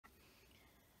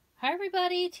Hi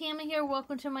everybody, Tammy here.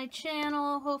 Welcome to my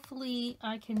channel. Hopefully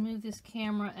I can move this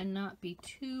camera and not be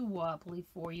too wobbly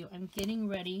for you. I'm getting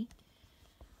ready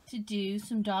to do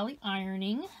some dolly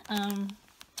ironing. I'm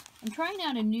trying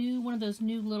out one of those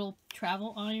new little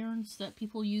travel irons that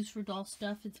people use for doll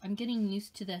stuff. I'm getting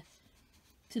used to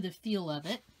the feel of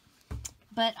it.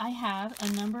 But I have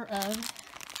a number of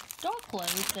doll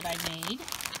clothes that I made.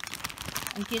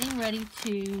 I'm getting ready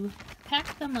to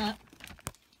pack them up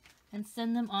and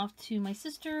send them off to my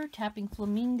sister, Tapping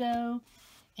Flamingo,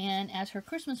 and as her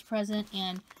Christmas present.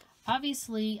 And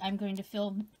obviously, I'm going to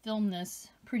film this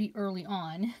pretty early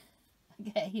on,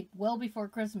 okay, well before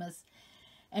Christmas,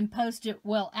 and post it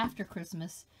well after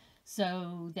Christmas,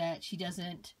 so that she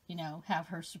doesn't, have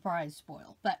her surprise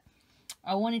spoiled. But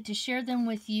I wanted to share them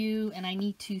with you, and I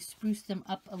need to spruce them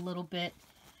up a little bit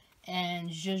and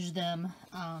zhuzh them,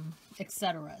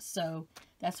 etc. So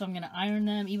that's why I'm going to iron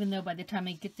them, even though by the time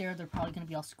I get there, they're probably going to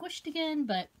be all squished again.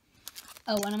 But,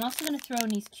 oh, and I'm also going to throw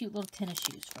in these cute little tennis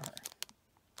shoes for her.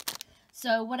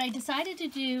 So what I decided to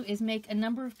do is make a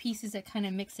number of pieces that kind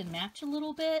of mix and match a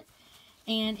little bit.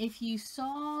 And if you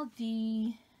saw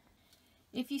the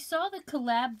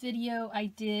collab video I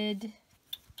did,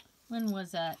 when was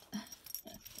that?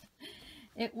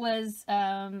 It was,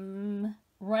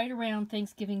 right around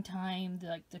Thanksgiving time,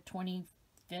 like the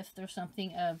 25th or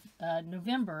something of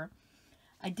November.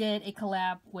 I did a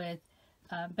collab with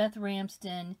Beth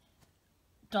Ramsden,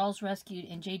 Dolls Rescued,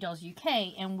 and J Dolls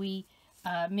UK, and we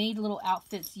made little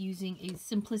outfits using a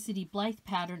Simplicity Blythe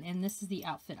pattern, and this is the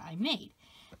outfit I made.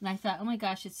 And I thought, oh my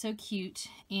gosh, it's so cute,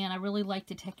 and I really like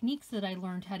the techniques that I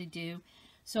learned how to do,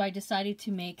 so I decided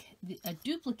to make a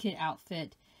duplicate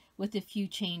outfit with a few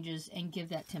changes and give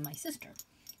that to my sister.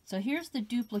 So here's the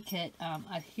duplicate.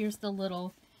 Here's the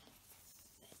little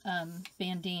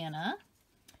bandana.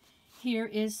 Here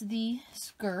is the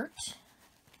skirt.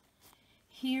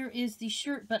 Here is the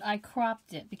shirt, but I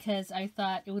cropped it because I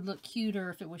thought it would look cuter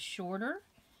if it was shorter,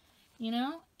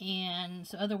 and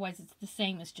so otherwise it's the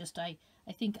same. It's just I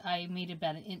think I made it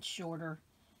about an inch shorter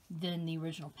than the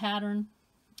original pattern.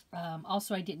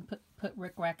 Also, I didn't put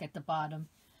rickrack at the bottom,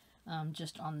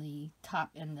 just on the top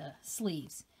and the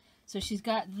sleeves. So she's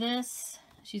got this,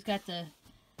 she's got the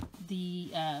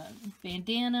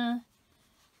bandana,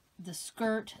 the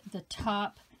skirt, the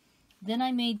top. Then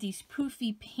I made these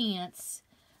poofy pants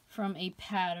from a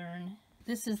pattern.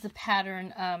 This is the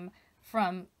pattern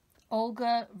from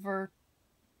Olga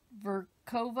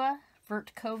Vertkova,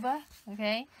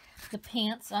 okay? The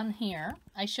pants on here.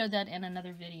 I showed that in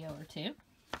another video or two.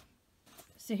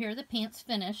 So here are the pants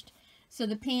finished. So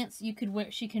the pants you could wear,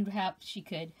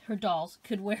 her dolls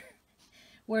could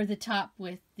wear the top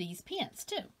with these pants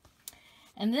too.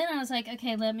 And then I was like,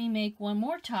 okay, let me make one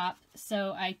more top.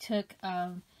 So I took,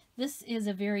 this is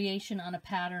a variation on a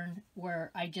pattern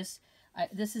where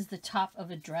this is the top of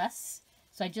a dress.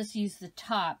 So I just used the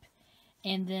top,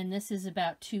 and then this is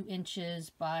about 2 inches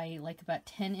by like about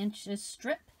 10 inches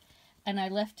strip. And I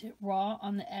left it raw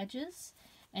on the edges,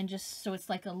 and just so it's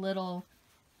like a little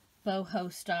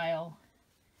boho style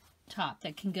top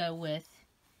that can go with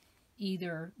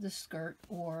either the skirt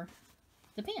or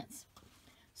the pants.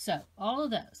 So all of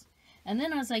those. And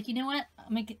then I was like, you know what,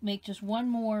 I'll make just one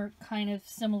more kind of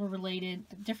similar related,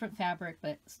 different fabric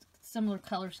but similar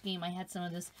color scheme. I had some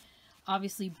of this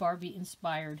obviously Barbie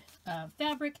inspired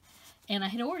fabric, and I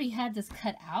had already had this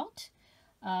cut out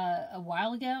a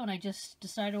while ago, and I just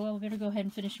decided, well, I better go ahead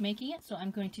and finish making it. So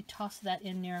I'm going to toss that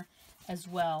in there as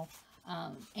well.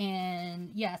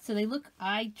 And yeah, so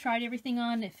I tried everything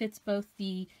on. It fits both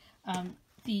the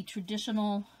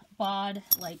traditional bod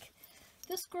like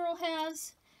this girl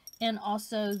has, and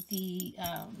also the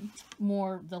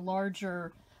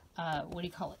larger, what do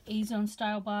you call it, A-zone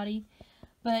style body.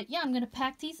 But yeah, I'm going to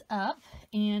pack these up,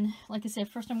 and like I said,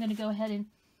 first I'm going to go ahead and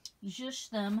zhuzh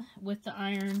them with the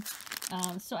iron.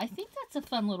 So I think that's a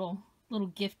fun little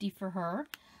gifty for her.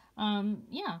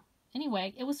 Yeah.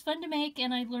 Anyway, it was fun to make,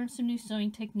 and I learned some new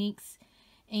sewing techniques.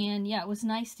 And yeah, it was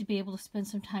nice to be able to spend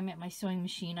some time at my sewing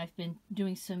machine. I've been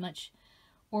doing so much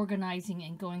organizing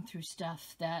and going through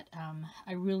stuff that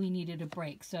I really needed a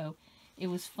break. So it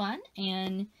was fun.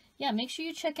 And yeah, make sure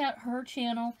you check out her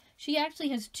channel. She actually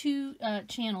has 2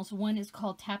 channels. One is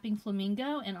called Tapping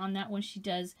Flamingo, and on that one she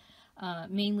does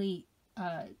mainly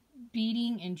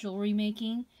beading and jewelry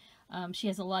making. She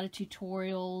has a lot of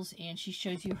tutorials, and she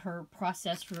shows you her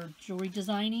process for jewelry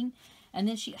designing. And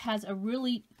then she has a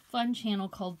really fun channel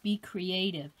called Be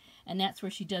Creative, and that's where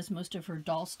she does most of her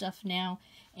doll stuff now.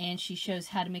 And she shows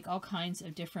how to make all kinds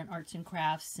of different arts and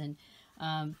crafts and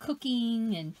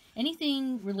cooking and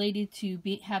anything related to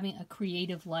having a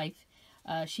creative life.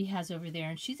 she has over there.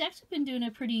 And she's actually been doing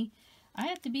a pretty, I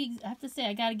have to say,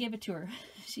 I got to give it to her.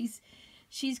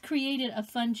 She's created a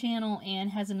fun channel and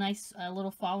has a nice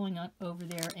little following over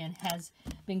there and has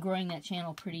been growing that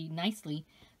channel pretty nicely.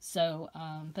 So,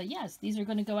 but yes, these are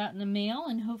going to go out in the mail,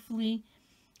 and hopefully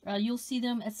you'll see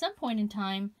them at some point in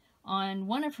time on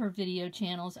one of her video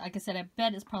channels. Like I said, I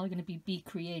bet it's probably going to be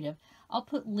Creative. I'll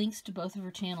put links to both of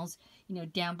her channels, you know,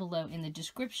 down below in the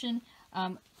description.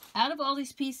 Out of all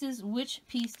these pieces, which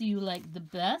piece do you like the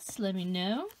best? Let me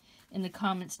know in the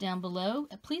comments down below.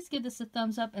 Please give this a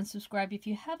thumbs up and subscribe if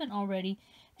you haven't already,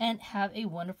 and have a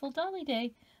wonderful Dolly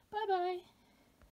Day. Bye-bye.